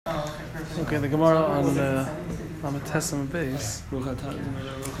Okay, the Gemara on the Testament base.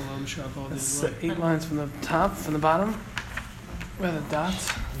 It's 8 lines from the top, from the bottom. We have a dot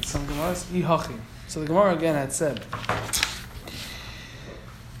in some Gemaras. Ihachi. So the Gemara again had said,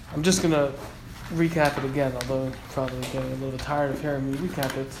 I'm just going to recap it again, although I'm probably getting a little bit tired of hearing me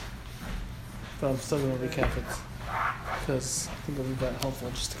recap it. But I'm still going to recap it because I think it'll be very helpful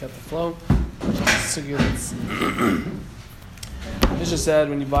just to get the flow. Mishnah said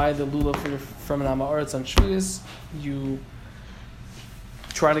when you buy the lulav from an Amaretz on Shvius, you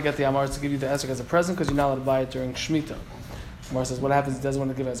try to get the Amaretz to give you the esrog as a present because you're not allowed to buy it during Shemitah. Gemara says what happens if he doesn't want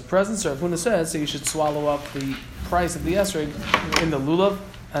to give it as a present. So Rav Huna says so you should swallow up the price of the esrog in the lulav,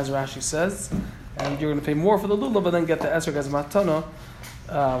 as Rashi says, and you're going to pay more for the lulav, but then get the esrog as a matana.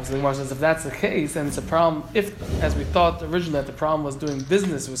 So the Gemara says if that's the case, then it's a problem. If, as we thought originally, that the problem was doing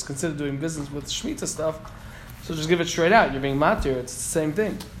business, it was considered doing business with Shemitah stuff, so just give it straight out. You're being matir. It's the same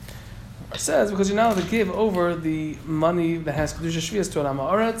thing. It says because you're not allowed to give over the money that has kedusha shvius to an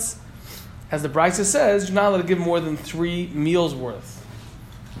amaretz. As the Brisa says, you're not allowed to give more than 3 meals worth.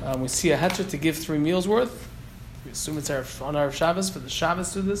 We see a heter to give 3 meals worth. We assume it's on our Shabbos for the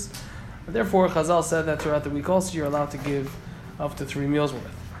Shabbos to this. But therefore, Chazal said that throughout the week also you're allowed to give up to 3 meals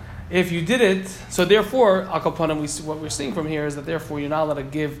worth. If you did it, so therefore, Akapanim, what we're seeing from here is that therefore you're not allowed to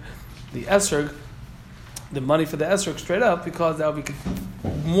give the esrog, the money for the esrog straight up, because that would be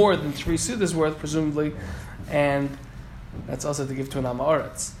more than 3 sudas worth, presumably, and that's also to give to an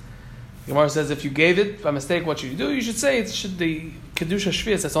amaretz. Gemara says if you gave it by mistake, what should you do? You should say it should the kedusha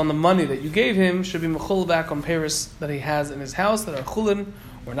shvius that's on the money that you gave him should be mechul back on paris that he has in his house that are chulin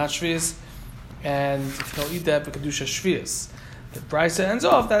or not shvius, and if he'll eat that, but kedusha shvius. The Brisa ends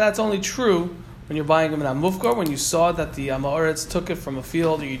off that that's only true when you're buying him in Amufkar, when you saw that the Amaretz took it from a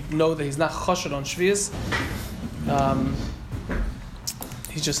field, you know that he's not chashad on Shvius.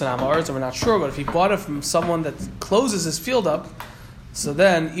 He's just an Amaretz, and we're not sure, but if he bought it from someone that closes his field up, so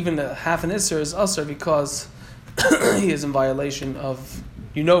then even half an Isser is Usser because he is in violation of,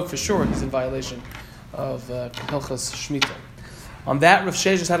 you know for sure he's in violation of Hilchas Shemitah. On that, Rav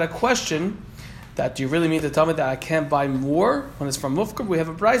Sheshes had a question. That do you really mean to tell me that I can't buy more when it's from Mufkar? We have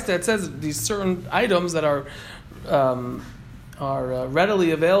a price that says these certain items that are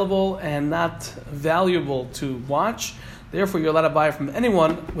readily available and not valuable to watch. Therefore, you're allowed to buy it from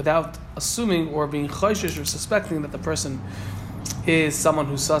anyone without assuming or being choishish or suspecting that the person is someone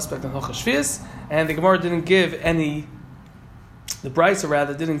who's suspect in Hilchos Shvius. And the Gemara didn't give any. The Brisa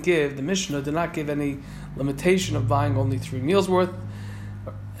rather didn't give. The Mishnah did not give any limitation of buying only 3 meals worth.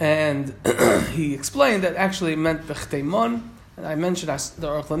 And he explained that actually it meant b'chteimon, and I mentioned the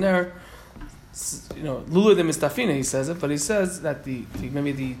Aruch LaNer, lula de mistafina, he says it, but he says that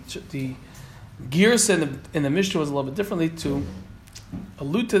maybe the gears in the Mishnah was a little bit differently to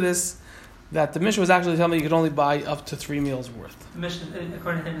allude to this, that the Mishnah was actually telling me you could only buy up to 3 meals worth. The Mishnah,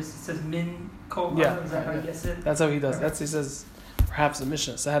 according to him, it says min kol. Yeah, is that how he gets it? That's how he does. He says perhaps the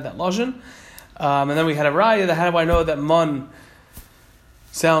Mishnah. So I had that lashon, and then we had a raya that how do I know that man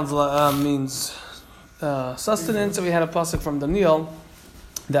sounds means sustenance. So we had a pasuk from Daniel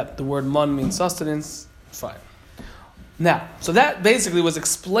that the word man means sustenance. Fine. Now, so that basically was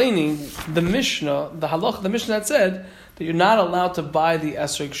explaining the Mishnah, the halach, the Mishnah that said that you're not allowed to buy the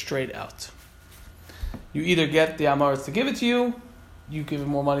esrog straight out. You either get the amaretz to give it to you, you give him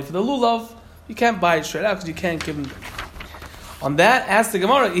more money for the lulav. You can't buy it straight out because you can't give him. On that, ask the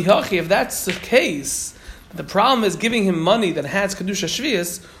Gemara, Ihachi, if that's the case. The problem is giving him money that has kedusha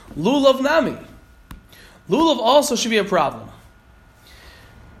shvius, lulav nami. Lulav also should be a problem,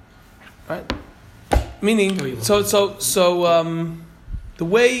 right? Meaning, the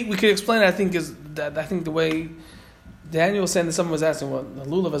way we could explain it, I think, is that the way Daniel was saying that someone was asking, well, the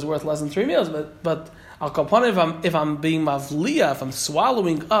lulav is worth less than 3 meals, but al kapana, if I'm being mavliya, if I'm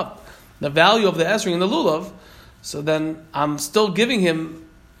swallowing up the value of the esrog in the lulav, so then I'm still giving him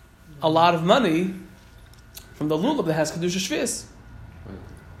a lot of money from the lulav that has kedusha shvius.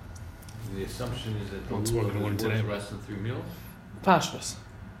 The assumption is that the lulav is worth less than 3 meals? Pashtus.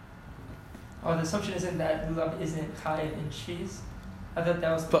 Oh, the assumption isn't that lulav isn't chayiv in shvius? I thought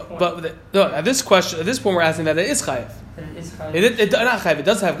that was the point. But at this point we're asking that it is chayiv. That it is chayiv. It not chayiv. It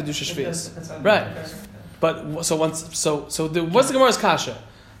does have kedusha shvius. Right. Okay. But what's the Gemara's kasha?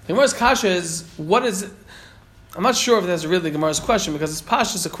 The Gemara's kasha is what is it? I'm not sure if that's really the Gemara's question because it's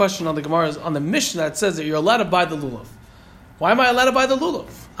pashtus a question on the Gemara's on the Mishnah that says that you're allowed to buy the lulav. Why am I allowed to buy the lulav?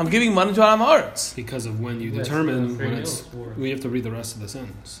 I'm giving money to an amaretz. Because of when you determine when it's. We have to read the rest of the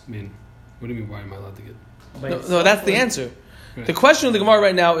sentence. I mean, what do you mean? Why am I allowed to get? No, that's the answer. Right. The question of the Gemara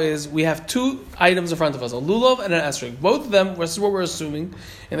right now is, we have two items in front of us, a lulav and an esrog. Both of them, this is what we're assuming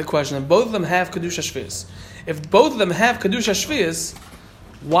in the question, and both of them have kedusha shvius. If both of them have kedusha shvius,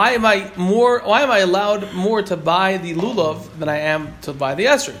 why am I allowed more to buy the lulav than I am to buy the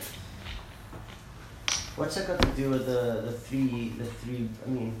esrog? What's that got to do with the three? I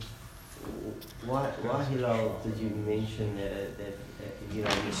mean, why Hillel did you mention that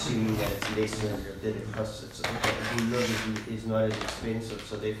assuming that it's less than that it costs? It's the lulav is not as expensive,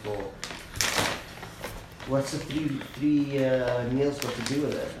 so therefore, what's the three meals got to do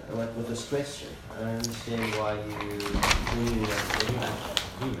with it? What with this question? I don't understand why you mean that.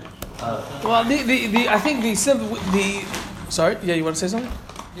 Well, I think the simple sorry, yeah, you want to say something?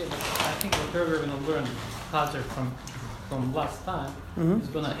 Yeah, but I think what we're going to learn Hazard from last time is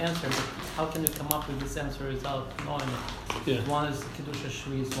going to answer. But how can you come up with this answer without knowing it? Yeah. One is kedusha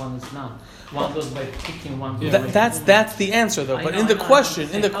shvius, one is not. One goes by picking one. That's the answer though. But in the question,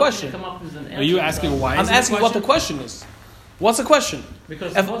 come up with an answer Are you asking why? I'm asking what the question is. What's the question?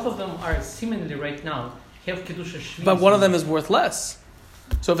 Because both of them are seemingly right now have kedusha shvius. But one of them is worth less.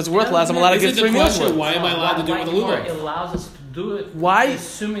 So if it's worth less, I'm allowed to give 3 meals worth. Why am I allowed to do it with a lulav? It allows us to do it. Why?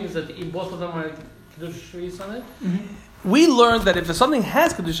 Assuming that both of them are kedusha shvius on it. Mm-hmm. We learned that if something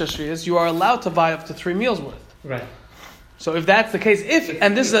has kedusha shvius, you are allowed to buy up to 3 meals worth. Right. So if that's the case,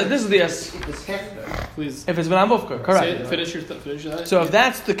 this is the yes. If it's hefker, Please. If it's ben amufka, correct. Finish that. So if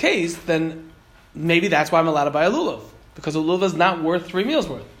that's the case, then maybe that's why I'm allowed to buy a lulav, because a lulav is not worth 3 meals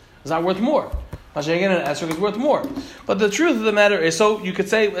worth. It's not worth more. Mashiach and an esrog is worth more. But the truth of the matter is, so you could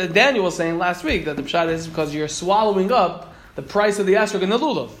say, Daniel was saying last week that the pshat is because you're swallowing up the price of the esrog and the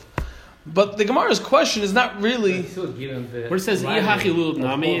lulav. But the Gemara's question is not really. Where it says Ihachi lulav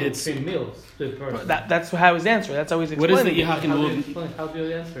nami, it's 3 meals. That's how he's answering. That's how he's what is explaining. the Ihachi lulav? How do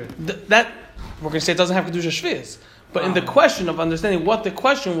you answer it? That we're going to say it doesn't have kedusha shvius. But in the question of understanding what the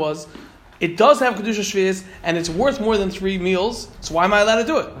question was, it does have kedusha shvius and it's worth more than 3 meals. So why am I allowed to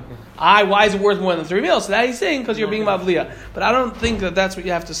do it? Why is it worth more than 3 meals? So that he's saying because you're being mavliya. But I don't think that's what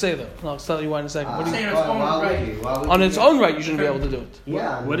you have to say though. And I'll tell you why in a second. What do you, on its own right, you shouldn't be able to do it.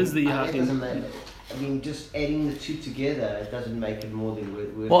 Yeah. What is the it doesn't matter. I mean, just adding the two together, it doesn't make it more than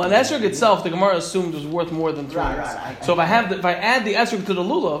worth. Well, an esrog itself, the Gemara assumed was worth more than 3 meals. Right. So if I add the esrog to the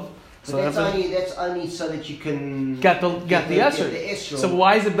lulav, so that's only so that you can get the esrog. So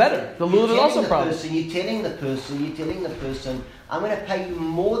why is it better? The lulav is also a problem. You're telling the person, I'm going to pay you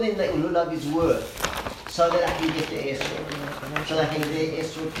more than the lulav is worth, so that I can get the esrog, so that I can get the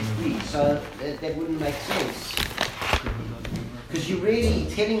esrog for free. So that wouldn't make sense. Because you're really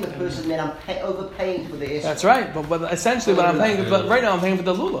telling the person that I'm overpaying for the esrog. That's right, but essentially what I'm paying, but right now I'm paying for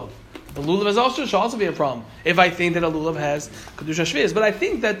the lulav. The lulav should also be a problem if I think that a lulav has kedusha shvius. But I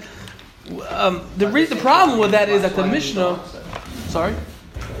think that the problem with that is that the Mishnah. Sorry.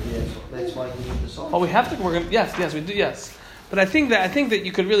 That's why you need the salt. Oh, we have to. We're going. Yes, we do. Yes, but I think that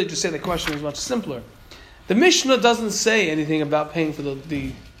you could really just say the question is much simpler. The Mishnah doesn't say anything about paying for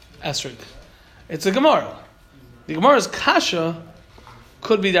the esrog. It's a Gemara. The Gemara's kasha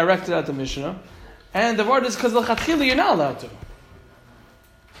could be directed at the Mishnah, and the word is because l'chatchila you're not allowed to.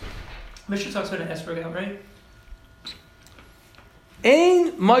 Mishnah talks about an esrog outright.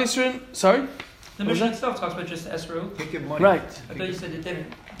 Ein Maisrin. Sorry. The Mishnah itself talks about just esrog. Right. I thought you said it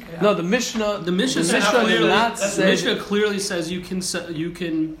didn't. Yeah. No, the Mishnah. The Mishnah did not say. The Mishnah clearly says you can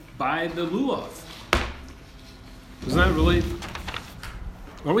buy the lulav. Isn't that really?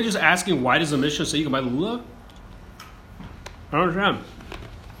 Are we just asking why does the Mishnah say you can buy the lulav? I don't understand.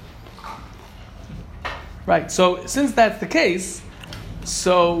 Right. So since that's the case,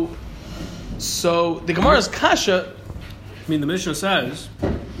 so the Gemara's kasha. I mean, the Mishnah says.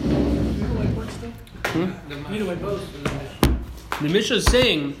 The Mishnah is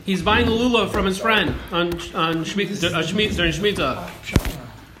saying he's buying the lulav from his friend on Shemitah, during Shemitah.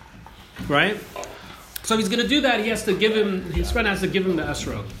 Right? So if he's going to do that, his friend has to give him the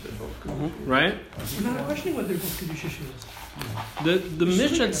esrog. Right? We're not questioning whether it's kedusha shvius. The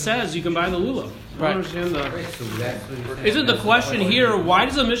Mishnah says you can buy the lulav. Right. I don't understand Isn't the question here, why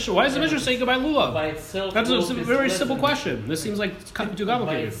does the Mishnah say you can buy lulav? By itself, That's a very simple question. This seems like it's too By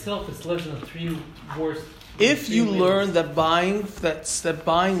complicated. itself, it's less than 3 worth. If you learn that buying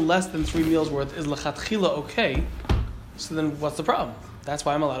less than 3 meals worth is l'chatchila okay, so then what's the problem? That's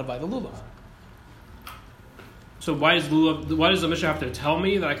why I'm allowed to buy the lulav. So why does the Mishnah have to tell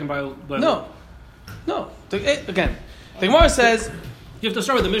me that I can buy? No. Again, the Gemara says You have to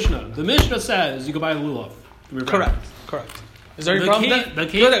start with the Mishnah. The Mishnah says you can buy the lulav. Correct. Is there any problem with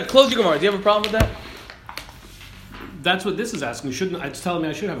that? Close your Gemara. Do you have a problem with that? That's what this is asking. It's telling me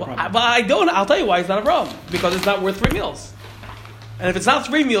I should have a problem. But I don't. I'll tell you why it's not a problem. Because it's not worth 3 meals. And if it's not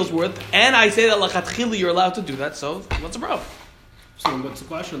 3 meals worth, and I say that lachatchila you're allowed to do that, so what's the problem? So what's the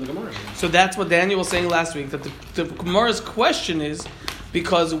question of the Gemara? So that's what Daniel was saying last week, that the Gemara's question is,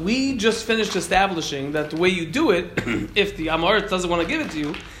 because we just finished establishing that the way you do it, if the Amoritz doesn't want to give it to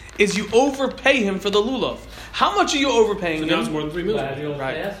you, is you overpay him for the lulav. How much are you overpaying So now him? it's more than 3 meals.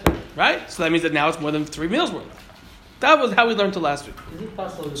 Right. Right? So that means that now it's more than 3 meals worth. That was how we learned till last week. Is it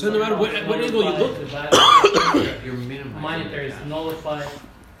possible? So no matter what angle you look, You're minimizing. monetary is nullified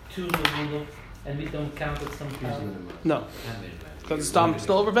to the lulav, and we don't count it somehow. No. Because I'm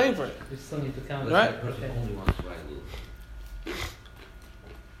still overpaying for it. We still need to count it. Right. That person only wants to buy lulav.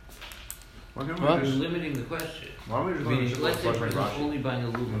 Why can't Well, we You're just, limiting the question. why don't we just Meaning, go let's say to for instance, Rashi? only buying a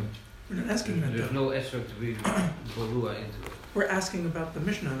lulav. We're not asking that There's though. no esrog to be balua into it. We're asking about the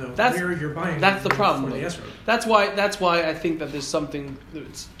Mishnah though. That's- where you're buying. that's the for problem, the though. esrog. That's why I think that there's something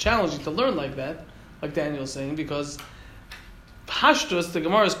it's challenging to learn like that, like Daniel's saying, because Pashtus, the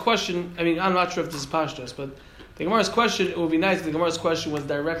Gemara's question, I mean, I'm not sure if this is Pashtus, but the Gemara's question, it would be nice if the Gemara's question was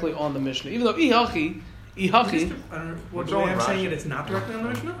directly on the Mishnah. Even though Ihachi, I don't know. What What's the way wrong I'm with saying Rashi? it, it's not directly on the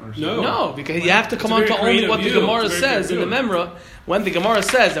Mishnah. no. no, because you have to come It's a on to very only what the creative view. Gemara It's a very says in the creative Memra, when the Gemara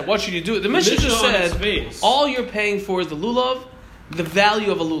says that what should you do? The Mishnah just on its said, face. all you're paying for is the lulav, the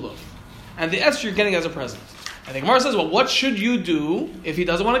value of a lulav, and the extra you're getting as a present. And the Gemara says, well, what should you do if he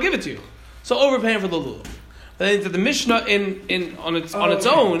doesn't want to give it to you? So overpaying for the lulav. But then the Mishnah on its Okay.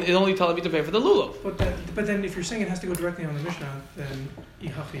 own is only telling me to pay for the lulav. But then if you're saying it has to go directly on the Mishnah, then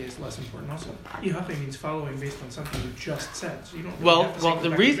Ihachi is less important also. Ihachi means following based on something you just said. So you don't really Well, have to say go the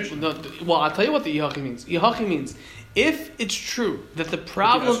back to reason. Mishnah. Well, I'll tell you what the Ihachi means. Ihachi means if it's true that the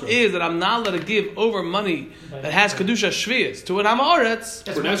problem Esrog. is that I'm not allowed to give over money that has kedusha shvius to an Amoritz.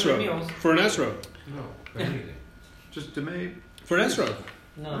 That's For an one for esrog. meals. For an esrog. No, for anything. Just to make. For an esrog.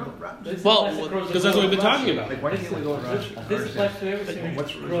 No. This Well, applies across the Because that's what we've been board. talking about. Like, why can't we go to Rashi? This applies to everything.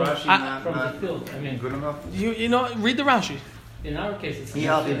 What's across Rashi not, from the not field. I mean, good enough? You know, read the Rashi. in our case, it's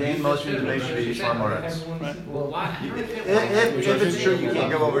Ihachi, they motion to make shvius to Amoritz. Well, why? If it's true, you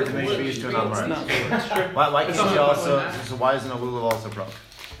can't go over to make shvius to an Amoritz. Why can't you also? So why isn't a lulav also problem?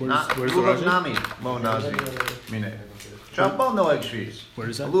 Not where's the lulav Rashi? nami lo nazi mine. Shampoo no egg shvius. Where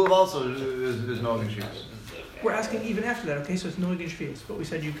is A that? lulav also is no egg shvius. We're asking even after that, okay? So it's no against shvius, but we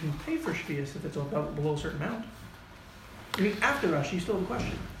said you can pay for shvius if it's about below a certain amount. I mean, after Rashi, you still have a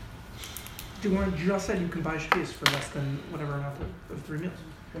question. The Gemara just said you can buy shvius for less than whatever amount of 3 meals.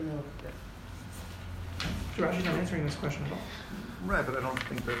 So Rashi's not answering this question at all. Right, but I don't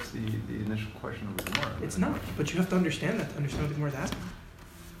think that's the initial question of the Gemara. It's not, but you have to understand that to understand what the Gemara is asking.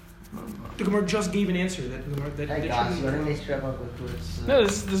 No, no. The Gemara just gave an answer that the Gemara that Hey it guys, shouldn't- you're in this trouble with No,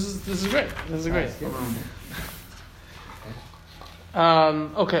 this is great. This is great.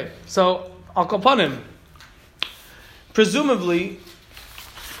 Nice. Okay, so I'll go upon him. Presumably,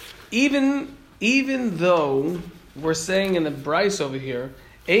 even though we're saying in the Bryce over here,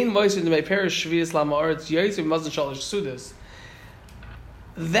 Ein Moisin Demei Perish Shvius Lamaretz Yosef Mazon Shalosh Sudas,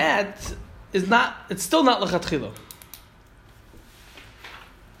 that is not. It's still not lechatchila.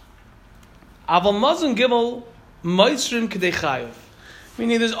 Aval Mazon Gimel Moisrim Kedei Chayav.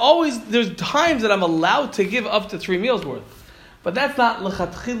 Meaning, there's times that I'm allowed to give up to 3 meals worth, but that's not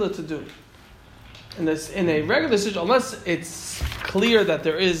lechatchila to do. In a regular situation, unless it's clear that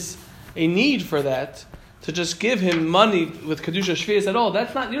there is a need for that, to just give him money with kedusha shvius at all,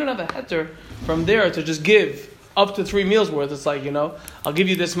 that's not. You don't have a heter from there to just give up to 3 meals worth. It's like, I'll give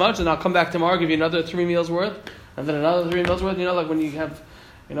you this much, and I'll come back tomorrow, give you another 3 meals worth, and then another 3 meals worth. Like when you have,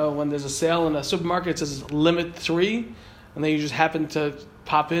 when there's a sale in a supermarket, it says limit 3, and then you just happen to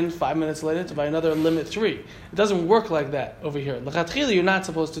pop in 5 minutes later to buy another limit 3. It doesn't work like that over here. L'chatchila, you're not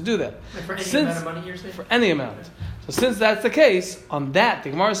supposed to do that. Like for any Since- amount of money you're saying? For any amount. So since that's the case, on that,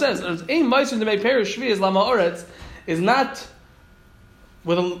 the Gemara says, Ein Meisun Demei Perish Shvius Lama Oretz is not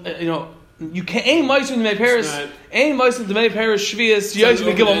with a, you can't, Ein Meisun Demei Perish, Ein Meisun Demei Perish Shvius,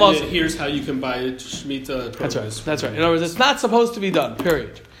 Yosef give a muscle. Here's how you can buy a Shemitah That's right. produce. That's right. In other words, it's not supposed to be done.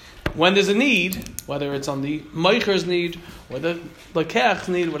 Period. When there's a need, whether it's on the Meicher's need or the Lekech's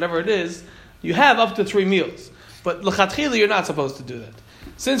need, whatever it is, you have up to 3 meals. But l'chatchila, you're not supposed to do that.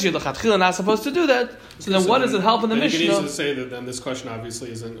 Since you're l'chatchila not supposed to do that, so then what does it help in the then you can Mishnah? easily say that then this question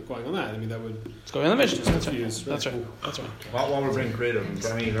obviously isn't going on that. I mean, that would It's going in the Mishnah. just That's right. confuse. That's right. That's right. While we're being creative,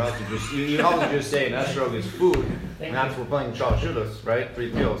 I mean, you can also just just say an esrog is food, and that's we're playing shalshudas, right?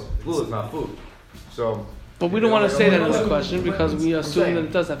 3 meals. Food is not food. So. But we don't want to say that in this question because we assume that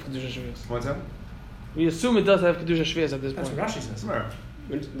it does have kedusha shvius. What's that? We assume it does have kedusha shvius at this That's point. what Rashi says. Right.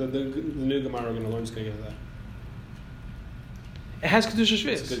 The new Gemara we're going to learn is going to get to that. It has kedusha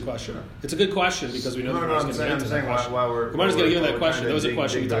shvius. It's a good question. It's a good question because we know the Gemara's going to I'm answer that saying question. why we're Gemara's going to give why that we're question. trying That was a to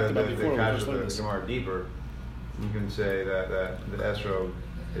question we dig talked about the before. cash of the Gemara deeper. You can say that the esrog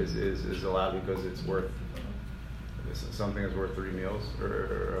is allowed because it's worth something is worth 3 meals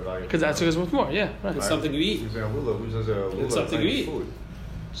or a value. Because esrog is worth more. Yeah, right. It's something you eat. Who says a lulav? It's something you eat. Food.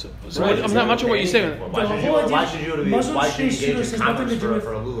 So Right, I'm not sure what you're saying. Why should you engage in has nothing to commerce do with-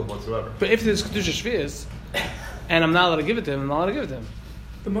 for a lulav whatsoever? But if there's kedusha shvius, and I'm not allowed to give it to him, I'm not allowed to give it to him.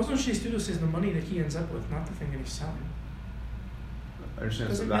 The Muslim Sheistudos is the money that he ends up with, not the thing that he's selling. I understand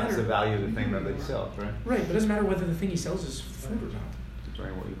Doesn't that's the matter. value of the thing that they sell, right? Right, but it doesn't matter whether the thing he sells is food or not. That's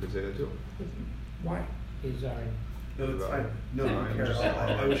what you could say that too. Why? He's already. No, it's fine. No, Yeah. I care.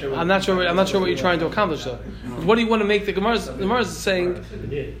 I wish I would- I'm not sure what you're trying to accomplish though. What do you want to make the Gemara is saying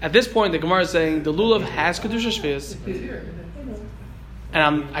at this point the Gemara is saying the lulav has kedusha shvius,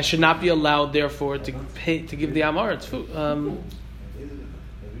 and I should not be allowed therefore to give the Amar its food the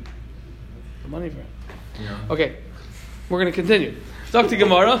money for it. Yeah. Okay, we're going to continue. Dr.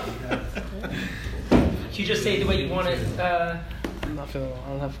 Gemara. Can you just say it the way you want it? I'm not feeling well. I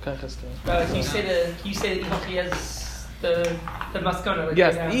don't have kachas to. Can you say he has the maskana? Like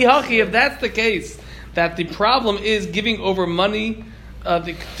Yes, right now? Ihachi, if that's the case, that the problem is giving over money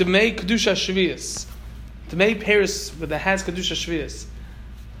to make kedusha shvius, to make Paris that has kedusha shvius,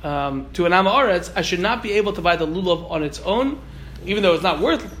 to an Amaretz, I should not be able to buy the lulav on its own, even though it's not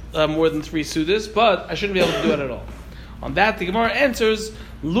worth more than 3 sudas, but I shouldn't be able to do it at all. On that, the Gemara answers,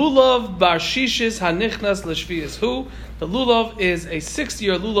 lulav bar shishis hanichnas l'shvius. Who? The lulav is a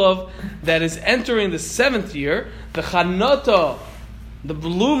 6th-year lulav that is entering the 7th year. The chanota, the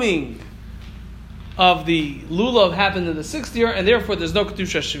blooming of the lulav happened in the 6th year, and therefore there's no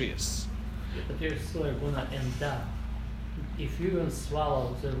kedusha shvius. But there's still going to end up. If you're going to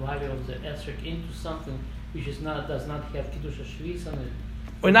swallow the value of the esrog into something which does not have kedusha shvius on it,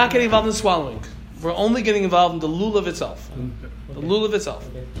 We're not getting involved in swallowing. We're only getting involved in the lulav itself. The lulav itself.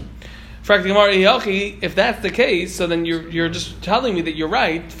 okay. If that's the case, so then you're just telling me that you're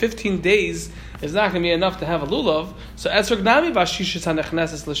right. 15 days is not going to be enough to have a lulav. So esrog nami bashishis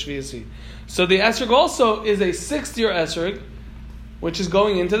hanechneses l'shviyasi. So the esrog also is a 6th-year esrog, which is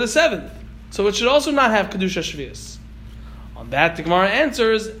going into the 7th. So it should also not have kedusha shviyas. On that, the Gemara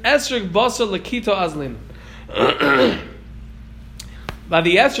answers esrog basa lekito azlin. By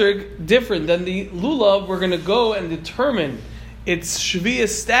the esrog, different than the lulav, we're going to go and determine its shviyas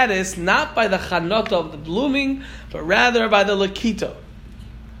status not by the chanota of the blooming, but rather by the lakito.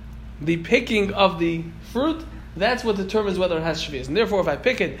 The picking of the fruit, that's what determines whether it has shviyas. And therefore, if I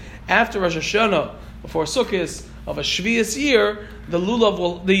pick it after Rosh Hashanah, before Sukkot of a shviyas year, the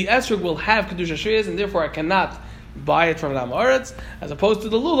esrog will have kedusha shviyas, and therefore I cannot buy it from an Amaretz, as opposed to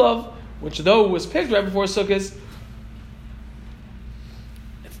the lulav, which though was picked right before Sukkot,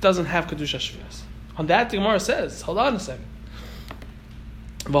 it doesn't have kedusha shviyas. On that, the Gemara says, hold on a second.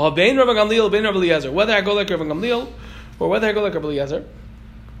 Whether I go like Rabbi Gamliel or whether I go like Rabbi Eliezer,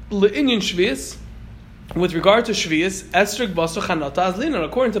 le'inyan shvius, with regard to shvius, esrog baso chanota azlina.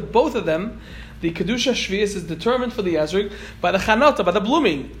 According to both of them, the kedusha shvius is determined for the esrog by the chanota, by the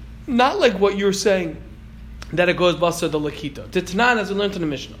blooming, not like what you're saying that it goes baso the lakito. Titanan, as we learned in the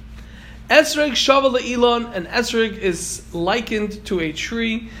Mishnah, esrog shava le'ilon, and esrog is likened to a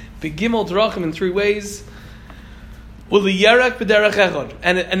tree, begimel drachim in 3 ways. And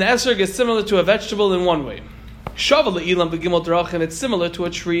an esrog is similar to a vegetable in 1 way. Shava le'ilam begimel drachim, it's similar to a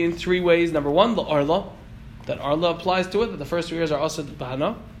tree in 3 ways. Number 1, the arla, that arla applies to it, that the first 3 years are also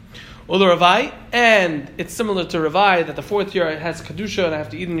bahana. Ula ravai, and it's similar to ravai, that the 4th year it has kedusha and I have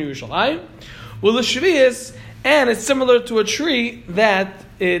to eat in Yerushalayim. Ula shviyas, and it's similar to a tree that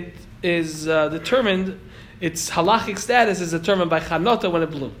it is determined, its halachic status is determined by chanota when it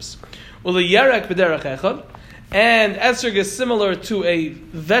blooms. Ula yerek b'derech echad, and esrog is similar to a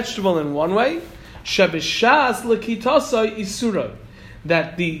vegetable in 1 way. Shabishas lekitasa isura,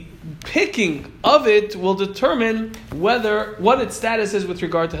 that the picking of it will determine what its status is with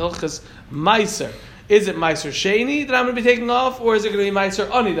regard to hilchas meiser. Is it meiser sheni that I'm going to be taking off, or is it going to be meiser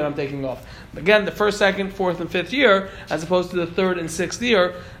ani that I'm taking off? Again, the 1st, 2nd, 4th, and 5th year, as opposed to the 3rd and 6th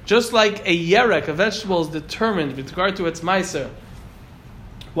year, just like a yerek, a vegetable, is determined with regard to its meiser,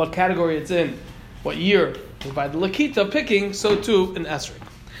 what category it's in, what year. By the lakita picking, so too an esrog.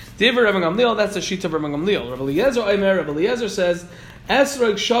 Divrei Rabbi Gamliel, that's the sheet of Rabbi Gamliel. Rabbi Eliezer says,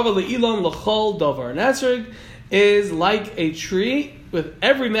 esrog shava le'ilon l'chol davar. An esrog is like a tree with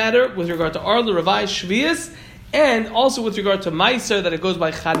every matter with regard to arla, ravai, shvius, and also with regard to meiser, that it goes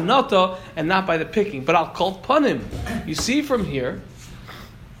by chanata and not by the picking. But I'll call panim. You see from here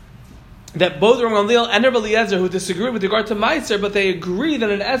that both Rabbi Gamliel and Rabbi Eliezer, who disagree with regard to Meiser, but they agree that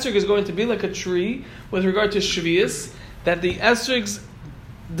an esrog is going to be like a tree with regard to Shvius, that the esrog's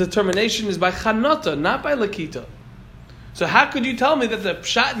determination is by Chanata, not by Lakita. So how could you tell me that the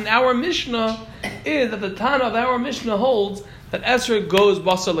pshat in our Mishnah is that the Tana of our Mishnah holds that esrog goes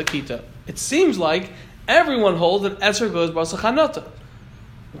Basa Lakita? It seems like everyone holds that esrog goes Basa Chanata.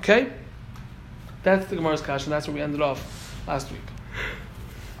 Okay? That's the Gemara's kasha, and that's where we ended off last week.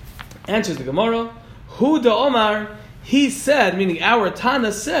 Answers the Gemara. Hu da Omar, he said, meaning our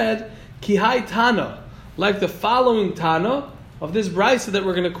Tana said, Ki hai Tana, like the following Tana of this brisa that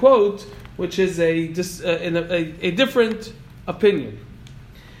we're going to quote, which is a different opinion.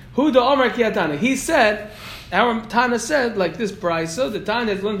 Hu da Omar Ki hai Tana. He said, our Tana said, like this brisa, the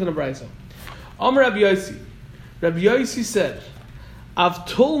Tana is learned in a brisa. Omar Rabbi Yossi. Rabbi Yossi said,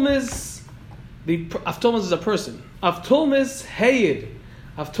 Avtulmis, Avtulmis is a person. Avtulmis Hayid.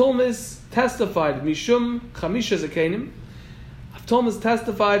 Avtulmis testified, Mishum Chamisha Zakenim. Avtulmis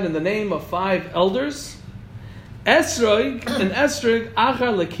testified in the name of 5 elders. Esrog, an esrog,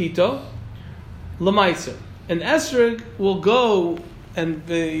 Achar Lakito, Lamaiser. An esrog will go and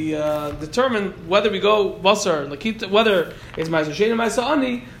be determine whether we go Basar Lakito, whether it's Maiser Sheni, Maiser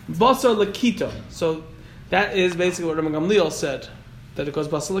Ani, Basar Lakito. So that is basically what Rabbi Gamliel said, that it goes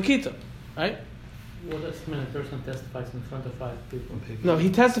Basar Lakito, right? What does when a person testifies in front of 5 people? No,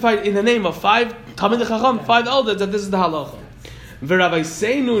 he testified in the name of 5 Talmidei Chacham, 5 elders, that this is the halacha.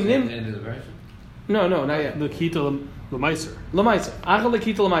 V'Rabbeinu nim. End of the verse? No, not yet. Lakita Lamaiser. Lamaiser. Achal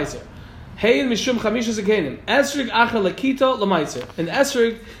Lakita Lamaiser. Hein Mishum Chamisha Zakenim. Esrig Achal Lakita Lamaiser. And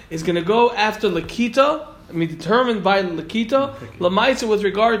Esrig is going to go after Lakita, determined by Lakita, Lamaiser with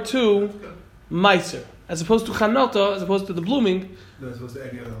regard to Maiser. As opposed to Chanota, as opposed to the blooming. No, as opposed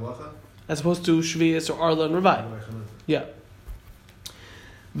to any other halacha? As opposed to Shvius or Arla and Rabai. Yeah.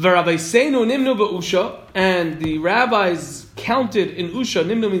 V'Rabbeinu nimnu ba'usha, and the rabbis counted in Usha.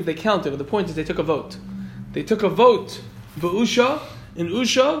 Nimnu means they counted, but the point is they took a vote. They took a vote ba'usha, in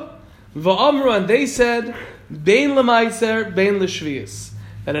Usha, va'amru, and they said, bein l'maiser, bein l'shvius.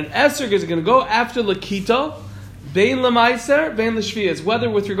 That an esrog is going to go after Lakita, bein l'maiser, bein l'shvius. Whether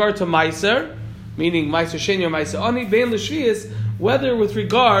with regard to maiser, meaning maiser sheni or maiser ani, bein l'shvius, whether with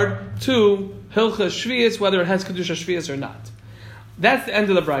regard to Hilcha Shvius, whether it has Kedusha Shvius or not. That's the end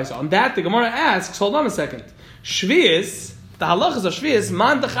of the brisa. On that, the Gemara asks, hold on a second. Shvius, the halachas of Shvius,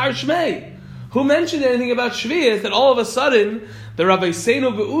 man dachar shmei. Who mentioned anything about Shvius that all of a sudden the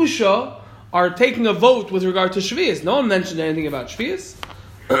Rabbeinu Be'usha are taking a vote with regard to Shvius? No one mentioned anything about Shvius.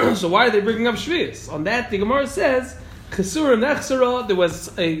 So why are they bringing up Shvius? On that, the Gemara says, Chesura nechsara, there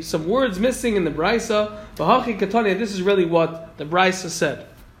was some words missing in the brisa. V'hachi katani, this is really what the brisa said.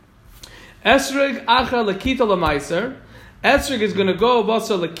 Esrog acha lakita lamaiser. Esrog is going to go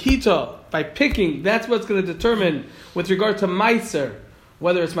basa lakita by picking. That's what's going to determine with regard to maiser,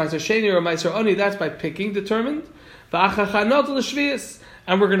 whether it's maiser sheni or maiser oni. That's by picking determined. V'acha chanata l'shvius,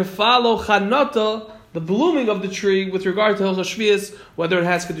 and we're going to follow chanata, the blooming of the tree, with regard to hilchos shvius, whether it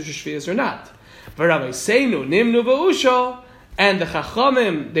has kedusha shvius or not. V'Rabbeinu nimnu ba'usha, and the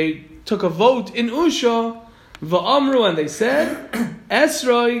chachamim they took a vote in Usha, v'amru, and they said,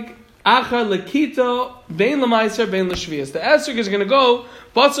 Esrog achar lakita bein l'maiser bein l'shvius. The esrog is going to go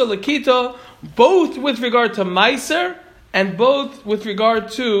basar lakita, both with regard to maiser and both with regard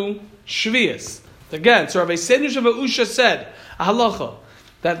to shvius. Again, so Rabbi Senush of Usha said a halacha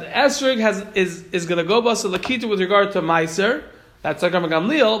that the esrog is going to go basar lakita with regard to maiser. That's like Rabbi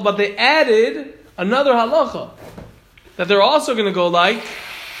Gamliel, but they added another halacha that they're also going to go like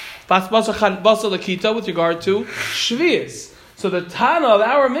basa lakita with regard to shvius. So the Tana of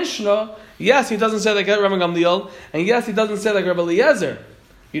our Mishnah, yes, he doesn't say like Rabbi Gamliel, and yes, he doesn't say like Rabbi Eliezer.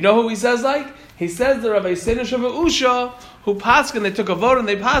 You know who he says like? He says the Rabbi Senush of Usha, who paskin, they took a vote and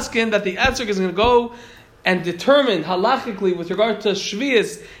they paskin that the esrog is going to go and determine halachically with regard to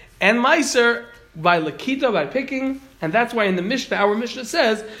shvius and meiser by lakita, by picking, and that's why in the Mishnah, our Mishnah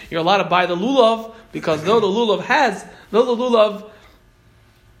says you're allowed to buy the lulav, because you're not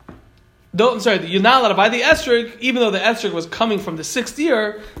allowed to buy the esrog, even though the esrog was coming from the 6th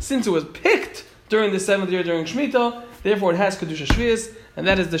year, since it was picked during the 7th year during Shemitah, therefore it has Kedusha Shvius, and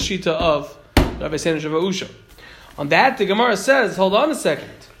that is the Shita of Rabbi Senush of Usha. On that, the Gemara says, hold on a second.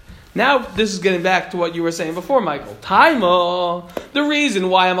 Now, this is getting back to what you were saying before, Michael. Taima, the reason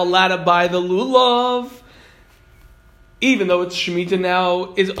why I'm allowed to buy the lulav, even though it's Shemitah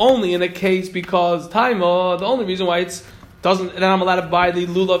now, is only in a case because Taima, the only reason why it's doesn't, and I'm allowed to buy the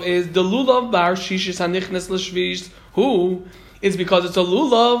lulav is the lulav bar shishis hanichnes l'shvish, who is because it's a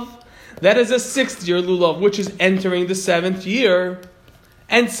lulav that is a 6th year lulav, which is entering the 7th year,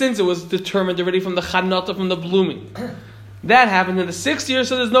 And since it was determined already from the chanata, from the blooming, that happened in the 6th year,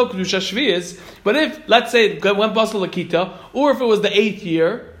 so there's no kedusha shvius. But if, let's say, it went basal lakita, or if it was the 8th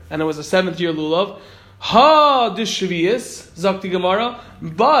year and it was the 7th year lulav, the shvius zakti gemara.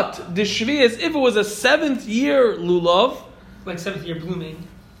 But the shvius, if it was a 7th year lulav, like 7th year blooming,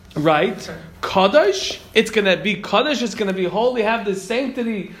 right? Kaddish, it's going to be kaddish. It's going to be holy. Have the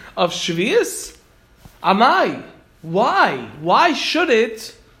sanctity of shvius. Amai. Why? Why should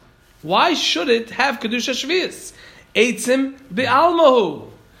it have kedusha shvius? Eitzim be'almahu.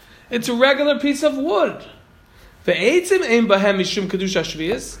 It's a regular piece of wood. The eitzim ein bahem mishum kedusha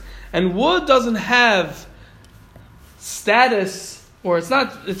shvius, and wood doesn't have status, or it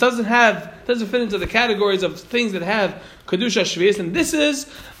doesn't fit into the categories of things that have kedusha shvius. And this is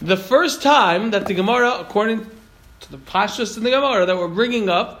the first time that the Gemara, according to the pashtus in the Gemara, that we're bringing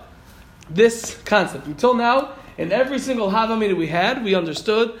up this concept. Until now, in every single Havamina we had, we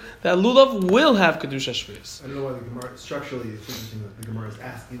understood that lulav will have kedusha shvius. I don't know why the Gemara, structurally, it's interesting that the Gemara is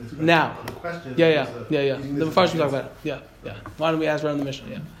asking this question. Now, the question yeah. The Mepharshim talk about it. Yeah. Why don't we ask around the Mishnah?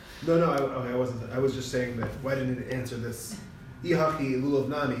 Yeah. No, I wasn't. I was just saying that. Why didn't it answer this? Ihachi lulav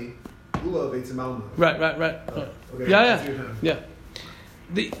nami, lulav eitzim alma. Right. Okay, Yeah.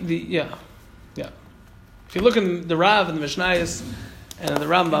 Yeah. If you look in the Rav and the Mishnayos and the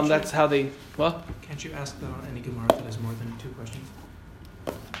Rambam, that's how they. What? Can't you ask any Gemara if it has more than 2 questions?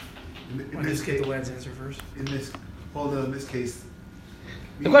 In this case, the lad's answer first. In this case,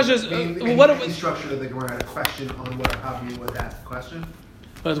 the question is, the structure of the Gemara had a question on what Havamina would ask the question.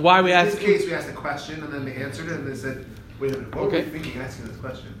 That's why we asked. In this case, we asked a question and then they answered it and they said, "Wait a minute, what were you thinking asking this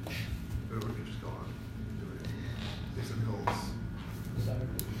question?" Or we could just go on. There's some holes.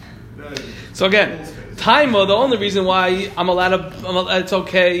 So again, Taima, the only reason why it's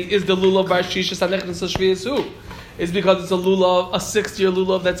okay, is the lulav bar shisha sanech shviyasu, is because it's a lulav, a 6th year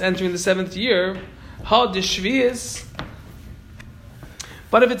lulav that's entering the 7th year. How the shviyas.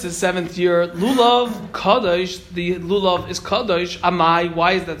 But if it's a 7th year lulav kaddish, the lulav is kaddish. Amai,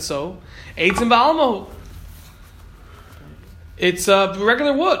 why is that so? Eitzim ba'almahu. It's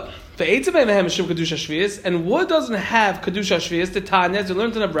regular wood. The eitzim be'mehem mishum kedusha shvius, and wood doesn't have kedusha shvius. The Tanya, as we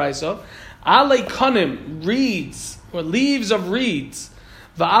learned in the Brayso, alei kanim, reeds or leaves of reeds,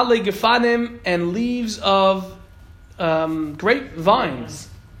 va'alei gefanim, and leaves of grapevines.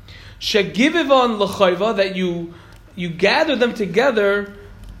 Shegivivon l'chayva, that you gather them together,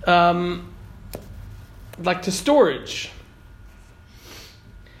 like to storage.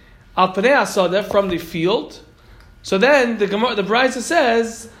 Al panei asada, from the field. So then the Brayso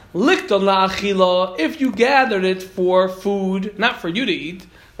says, likton la'achila, if you gathered it for food, not for you to eat,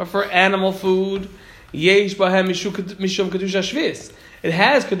 but for animal food, yesh bahem mishum kedusha shvius. It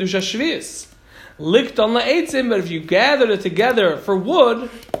has kedusha shvius. Likton la'eitzim, but if you gathered it together for wood,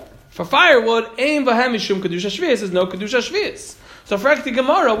 for firewood, ein bahem mishum kedusha shvius, is no kedusha shvius. So for Ekti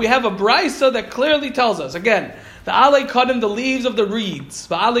Gemara, we have a Brayso that clearly tells us, again, the alei kadim, the leaves of the reeds,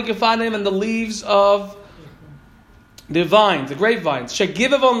 the alei gefanim, and the leaves of the vines, the grapevines,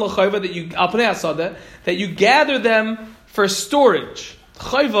 shegivavon l'chayva, that you alpanei asada, that you gather them for storage.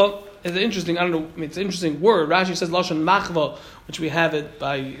 Chayva is interesting. I don't know. I mean, it's an interesting word. Rashi says lashon machva, which we have it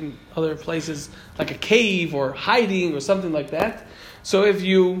in other places, like a cave or hiding or something like that. So if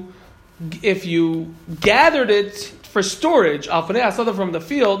you gathered it for storage, alpanei asada, from the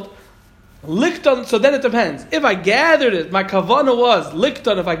field, likton. So then it depends. If I gathered it, my kavana was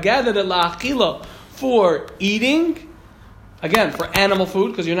likton. If I gathered it la'achila, for eating. Again, for animal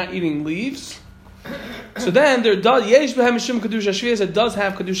food, because you're not eating leaves. So then there does yesh b'hem mishum kedusha shvius. It does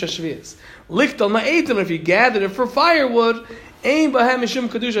have kedusha shvius. Likton ma'etim. If you gathered it for firewood, ein b'hem mishum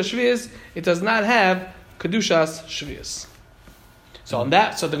kedusha shvius. It does not have kedushas shvius. So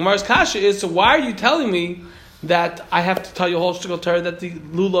the Gemara's kasha is: so why are you telling me that I have to tell you a whole shtickle Torah that the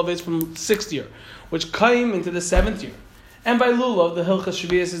lulav is from 6th year, which came into the 7th year, and by lulav the hilchas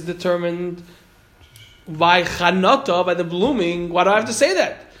shvius is determined by chanata, by the blooming? Why do I have to say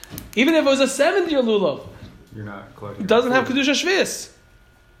that? Even if it was a 7th year lulav, you're not collecting. It doesn't have kedusha shvius.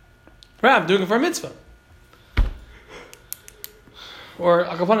 Right, I'm doing it for a mitzvah. Or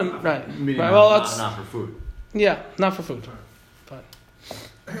akapanim, right? Meaning Right. Well, not for food. Yeah, not for food. Fine.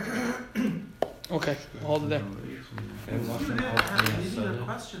 Okay, I'll hold it there. I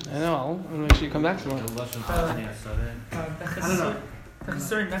know. I'll make sure you come back tomorrow. I don't know.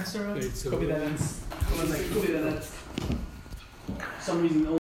 Sorry, next Could be that ends. Some reason.